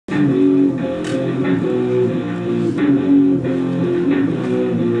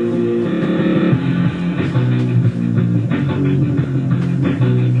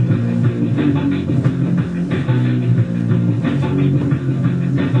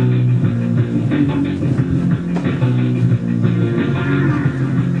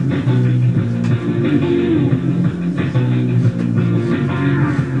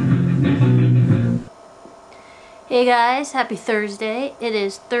guys, happy Thursday. It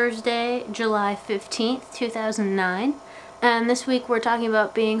is Thursday, July 15th, 2009, and this week we're talking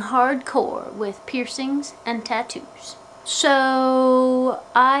about being hardcore with piercings and tattoos. So,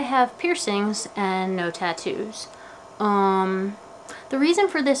 I have piercings and no tattoos. The reason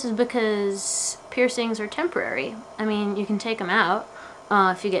for this is because piercings are temporary. I mean, you can take them out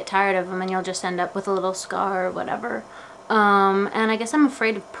if you get tired of them and you'll just end up with a little scar or whatever. And I guess I'm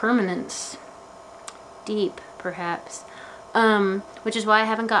afraid of permanence. Deep, perhaps. Which is why I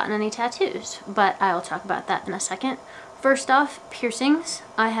haven't gotten any tattoos, but I'll talk about that in a second. First off, piercings.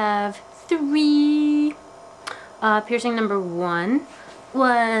 I have 3. Piercing number 1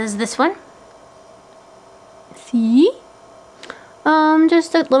 was this one. See?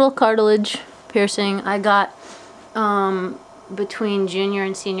 Just a little cartilage piercing I got between junior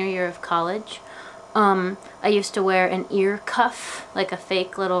and senior year of college. I used to wear an ear cuff, like a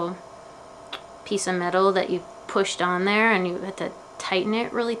fake little piece of metal that you pushed on there, and you had to tighten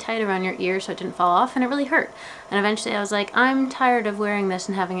it really tight around your ear so it didn't fall off, and it really hurt. And eventually I was like, I'm tired of wearing this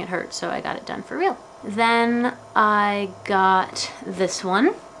and having it hurt, so I got it done for real. Then I got this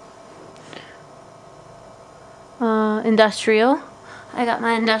one. Industrial. I got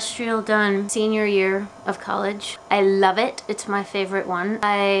my industrial done senior year of college. I love it. It's my favorite one.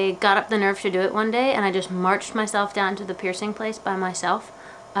 I got up the nerve to do it one day and I just marched myself down to the piercing place by myself.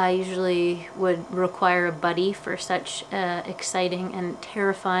 I usually would require a buddy for such exciting and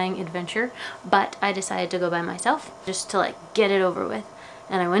terrifying adventure, but I decided to go by myself just to like get it over with.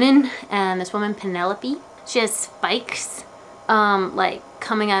 And I went in, and this woman, Penelope, she has spikes like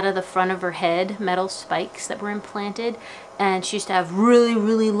coming out of the front of her head, metal spikes that were implanted, and she used to have really,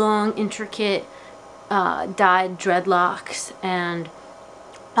 really long, intricate dyed dreadlocks and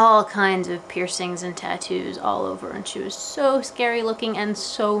all kinds of piercings and tattoos all over, and she was so scary looking and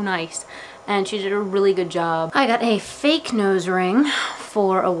so nice, and she did a really good job. I got a fake nose ring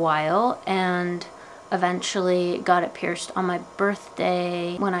for a while and eventually got it pierced on my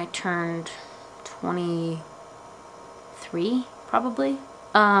birthday when I turned 23, probably,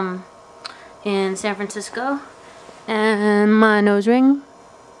 in San Francisco. And my nose ring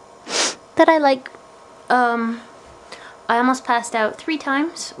that I like, I almost passed out 3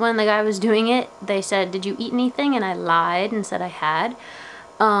 times when the guy was doing it. They said, "Did you eat anything?" And I lied and said I had.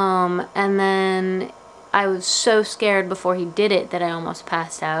 And then I was so scared before he did it that I almost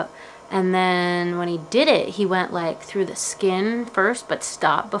passed out. And then when he did it, he went like through the skin first, but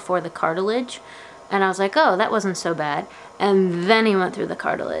stopped before the cartilage. And I was like, oh, that wasn't so bad. And then he went through the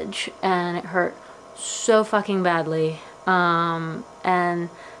cartilage, and it hurt so fucking badly. And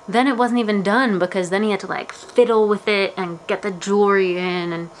then it wasn't even done, because then he had to like fiddle with it and get the jewelry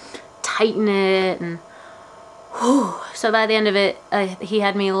in and tighten it, and whew. So by the end of it, he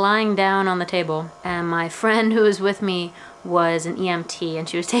had me lying down on the table, and my friend who was with me was an EMT, and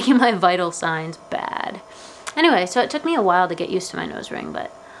she was taking my vital signs bad. Anyway, so it took me a while to get used to my nose ring,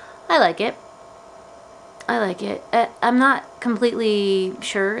 but I like it. I like it. I'm not completely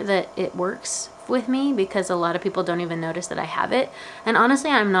sure that it works with me, because a lot of people don't even notice that I have it, and honestly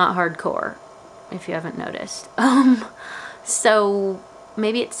I'm not hardcore, if you haven't noticed. So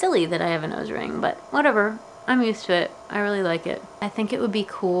maybe it's silly that I have a nose ring, but whatever. I'm used to it. I really like it. I think it would be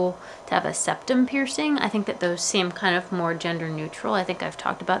cool to have a septum piercing. I think that those seem kind of more gender neutral. I think I've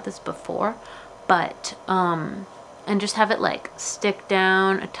talked about this before, but and just have it like stick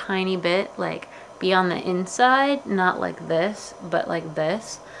down a tiny bit, like be on the inside, not like this, but like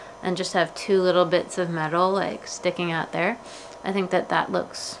this, and just have 2 little bits of metal like sticking out there. I think that that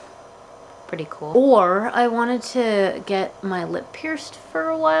looks pretty cool. Or I wanted to get my lip pierced for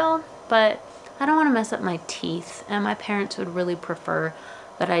a while, but I don't want to mess up my teeth, and my parents would really prefer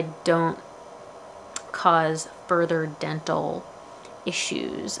that I don't cause further dental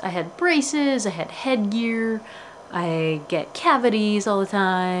issues. I had braces, I had headgear, I get cavities all the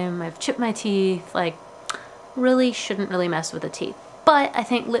time, I've chipped my teeth, like really shouldn't really mess with the teeth. But I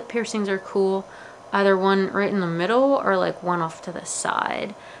think lip piercings are cool, either one right in the middle or like one off to the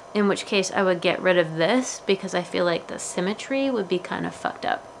side, in which case I would get rid of this because I feel like the symmetry would be kind of fucked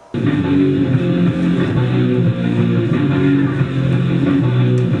up.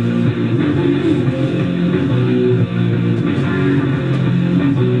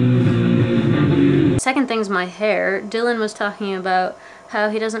 Second thing's my hair. Dylan was talking about how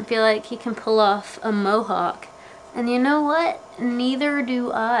he doesn't feel like he can pull off a mohawk. And you know what? Neither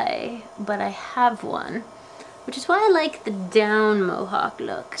do I, but I have one. Which is why I like the down mohawk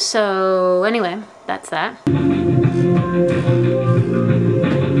look. So anyway, that's that.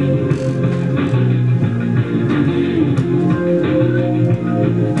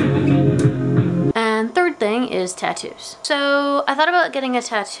 And third thing is is tattoos. So I thought about getting a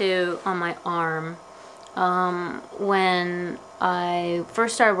tattoo on my arm when I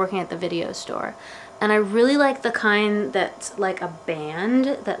first started working at the video store. And I really like the kind that's like a band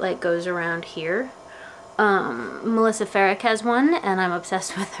that like goes around here. Melissa Farrick has one and I'm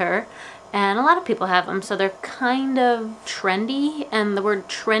obsessed with her. And a lot of people have them, so they're kind of trendy. And the word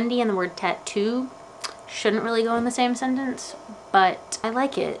trendy and the word tattoo shouldn't really go in the same sentence, but I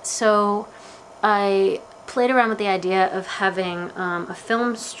like it. So I played around with the idea of having a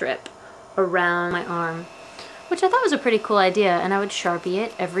film strip around my arm, which I thought was a pretty cool idea, and I would Sharpie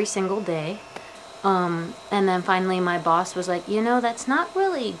it every single day. And then finally my boss was like, you know, that's not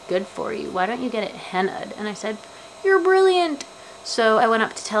really good for you. Why don't you get it hennaed? And I said, you're brilliant. So I went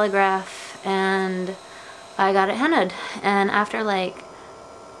up to Telegraph and I got it hennaed. And after like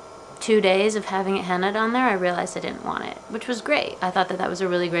 2 days of having it hennaed on there, I realized I didn't want it, which was great. I thought that that was a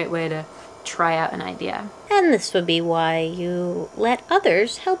really great way to try out an idea. And this would be why you let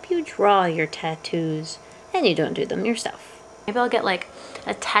others help you draw your tattoos and you don't do them yourself. Maybe I'll get like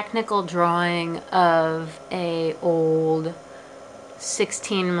a technical drawing of a old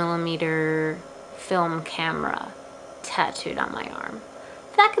 16mm film camera tattooed on my arm.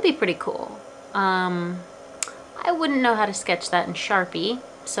 That could be pretty cool. I wouldn't know how to sketch that in Sharpie,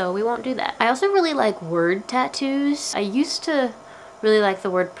 so we won't do that. I also really like word tattoos. I used to really like the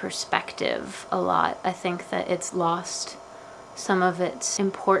word perspective a lot. I think that it's lost some of its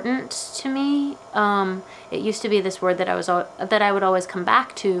importance to me. It used to be this word that I would always come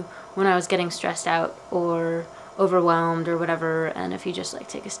back to when I was getting stressed out or overwhelmed or whatever. And if you just like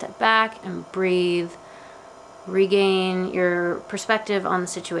take a step back and breathe, regain your perspective on the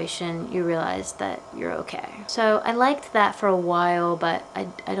situation, you realize that you're okay. So I liked that for a while, but I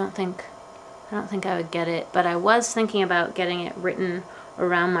don't think I would get it. But I was thinking about getting it written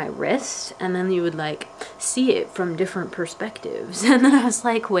around my wrist, and then you would like see it from different perspectives. And then I was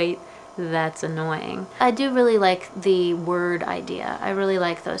like, wait, that's annoying. I do really like the word idea. I really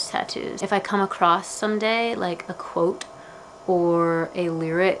like those tattoos. If I come across someday like a quote or a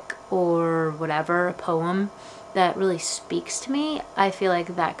lyric or whatever, a poem that really speaks to me, I feel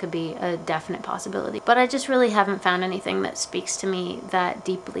like that could be a definite possibility. But I just really haven't found anything that speaks to me that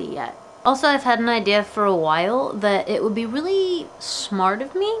deeply yet. Also, I've had an idea for a while that it would be really smart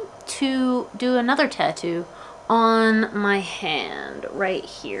of me to do another tattoo on my hand right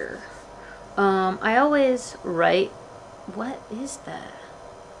here. I always write, what is that?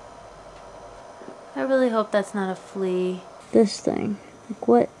 I really hope that's not a flea. This thing. Like,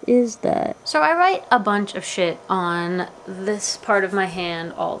 what is that? So I write a bunch of shit on this part of my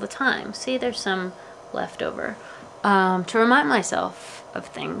hand all the time. See, there's some left over. To remind myself of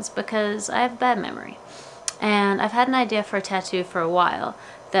things because I have bad memory. And I've had an idea for a tattoo for a while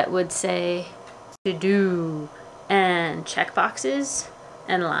that would say to do and check boxes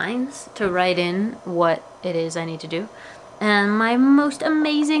and lines to write in what it is I need to do. And my most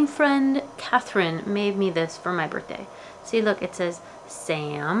amazing friend Catherine made me this for my birthday. See, look, it says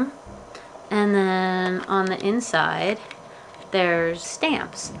Sam, and then on the inside there's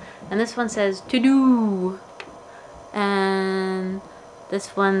stamps, and this one says to do, and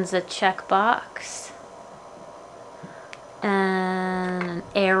this one's a checkbox, and an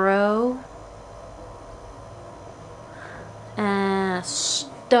arrow, and a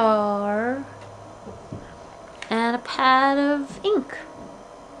star, and a pad of ink.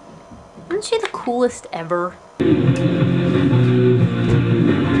 Isn't she the coolest ever?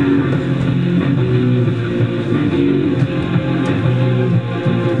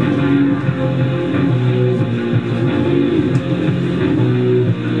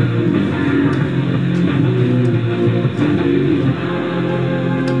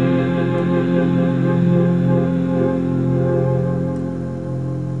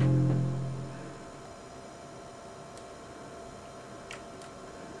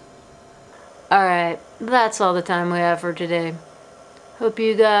 Alright, that's all the time we have for today. Hope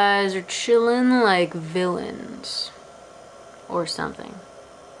you guys are chilling like villains. Or something.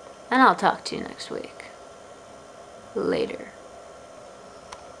 And I'll talk to you next week. Later.